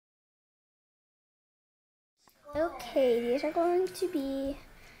Okay, these are going to be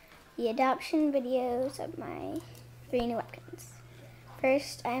the adoption videos of my 3 new Webkinz.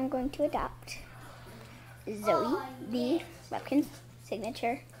 First, I am going to adopt Zoe, the Webkinz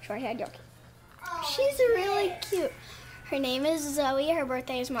signature short-haired Yorkie. She's really cute. Her name is Zoe. Her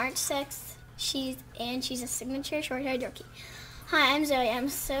birthday is March 6th. She's a signature short-haired Yorkie. Hi, I'm Zoe. I'm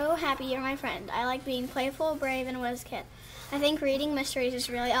so happy you're my friend. I like being playful, brave, and a whiz kid. I think reading mysteries is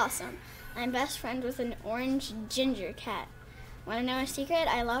really awesome. I'm best friends with an orange ginger cat. Want to know a secret?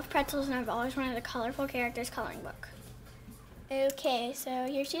 I love pretzels and I've always wanted a colorful characters coloring book. Okay, so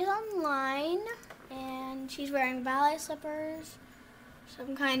here she is online and she's wearing ballet slippers,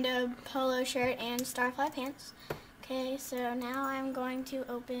 some kind of polo shirt, and starfly pants. Okay, so now I'm going to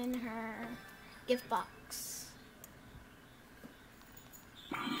open her gift box.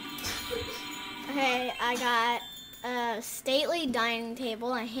 Okay, I got a stately dining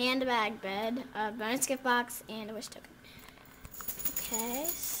table, a handbag bed, a bonus gift box, and a wish token. Okay,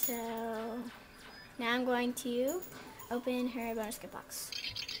 so now I'm going to open her bonus gift box.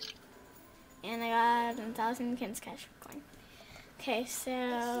 And I got 1,000 Webkinz cash coin. Okay,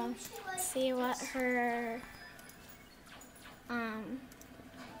 so let's see what her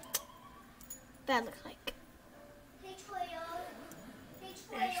bed looks like.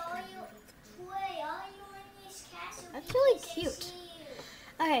 That's really cute.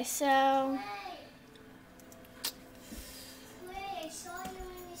 Okay, so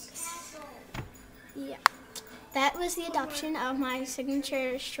yeah, that was the adoption of my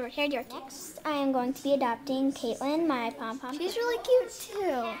signature short-haired Yorkie. Next, I am going to be adopting Caitlin, my pom-pom. She's really cute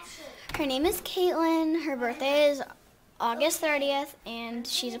too. Her name is Caitlin. Her birthday is August 30th, and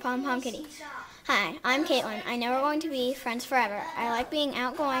she's a pom-pom kitty. Hi, I'm Caitlin. I know we're going to be friends forever. I like being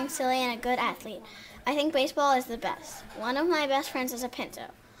outgoing, silly, and a good athlete. I think baseball is the best. One of my best friends is a pinto.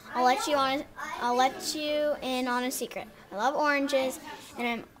 I'll let you in on a secret. I love oranges, and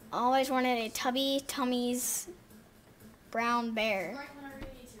I'm always wanted a Tubby Tummy's brown bear.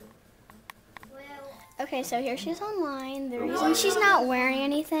 Okay, so here she's online. The reason she's not wearing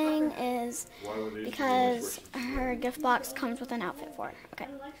anything is because her gift box comes with an outfit for her. Okay,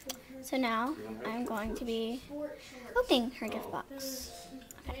 so now I'm going to be opening her gift box.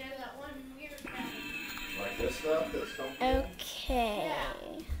 Okay,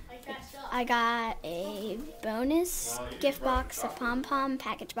 I got a bonus gift box, a pom-pom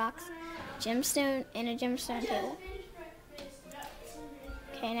package box, gemstone, and a gemstone table.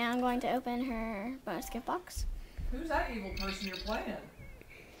 Okay, now I'm going to open her bonus gift box. Who's that evil person you're playing?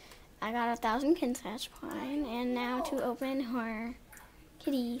 I got 1,000 Webkinz cash coin, and now to open her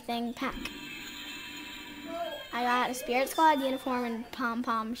kitty thing pack. I got a Spirit Squad uniform and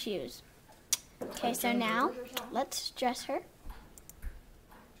pom-pom shoes. Okay, so now let's dress her.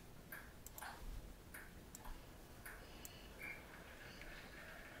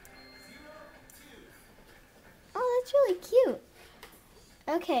 Oh, that's really cute.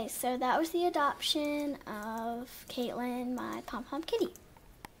 Okay, so that was the adoption of Caitlin, my pom-pom kitty.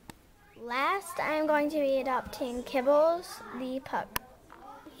 Last, I'm going to be adopting Kibbles, the pug.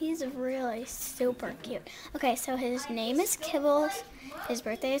 He's really super cute. Okay, so his name is Kibbles. His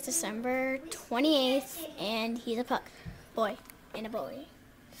birthday is December 28th, and he's a pug. Boy and a boy.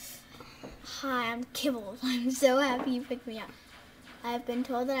 Hi, I'm Kibbles. I'm so happy you picked me up. I've been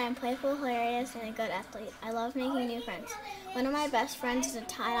told that I'm playful, hilarious, and a good athlete. I love making new friends. One of my best friends is a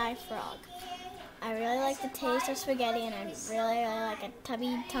tie-dye frog. I really like the taste of spaghetti, and I really like a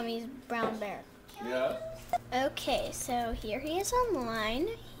Tubby Tummy's brown bear. Yeah. Okay, so here he is online.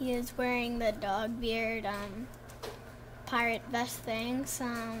 He is wearing the dog beard pirate vest thing,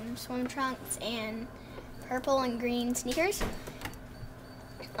 some swim trunks, and purple and green sneakers.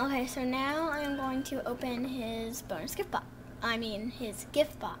 Okay, so now I'm going to open his bonus gift box. I mean, his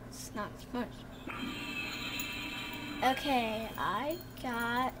gift box, not his bonus. Okay, I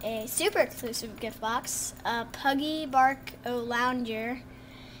got a super exclusive gift box, a Puggy Bark Lounger,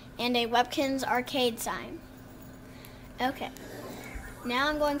 and a Webkinz arcade sign. Okay, now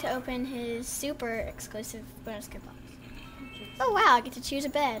I'm going to open his super exclusive bonus gift box. Oh wow, I get to choose a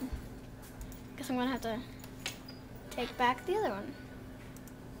bed. Guess I'm gonna have to take back the other one.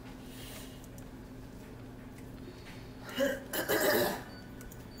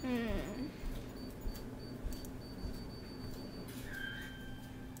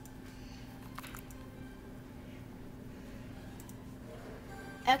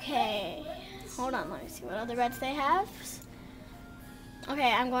 Okay, hold on, let me see what other beds they have.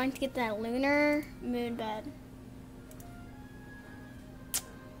 Okay, I'm going to get that lunar moon bed.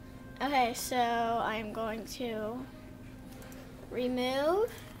 Okay, so I'm going to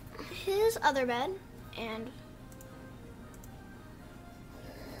remove his other bed and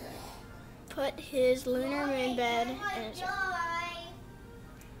put his lunar moon bed in his room.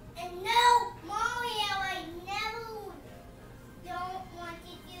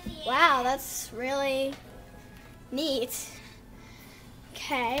 Wow, that's really neat.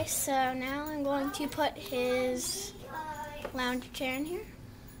 Okay, so now I'm going to put his lounge chair in here.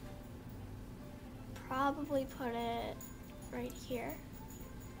 Probably put it right here.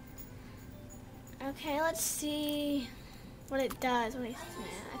 Okay, let's see what it does when he sits in it.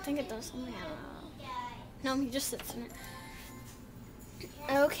 I think it does something, I don't know. No, he just sits in it.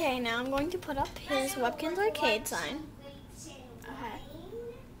 Okay, now I'm going to put up his Webkinz arcade sign.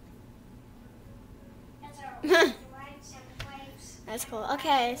 Okay. That's cool.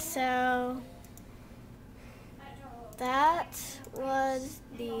 Okay, so that was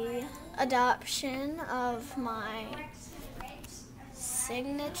the adoption of my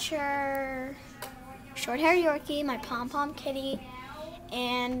signature short-haired Yorkie, my pom-pom kitty,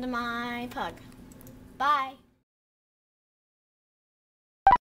 and my pug. Bye.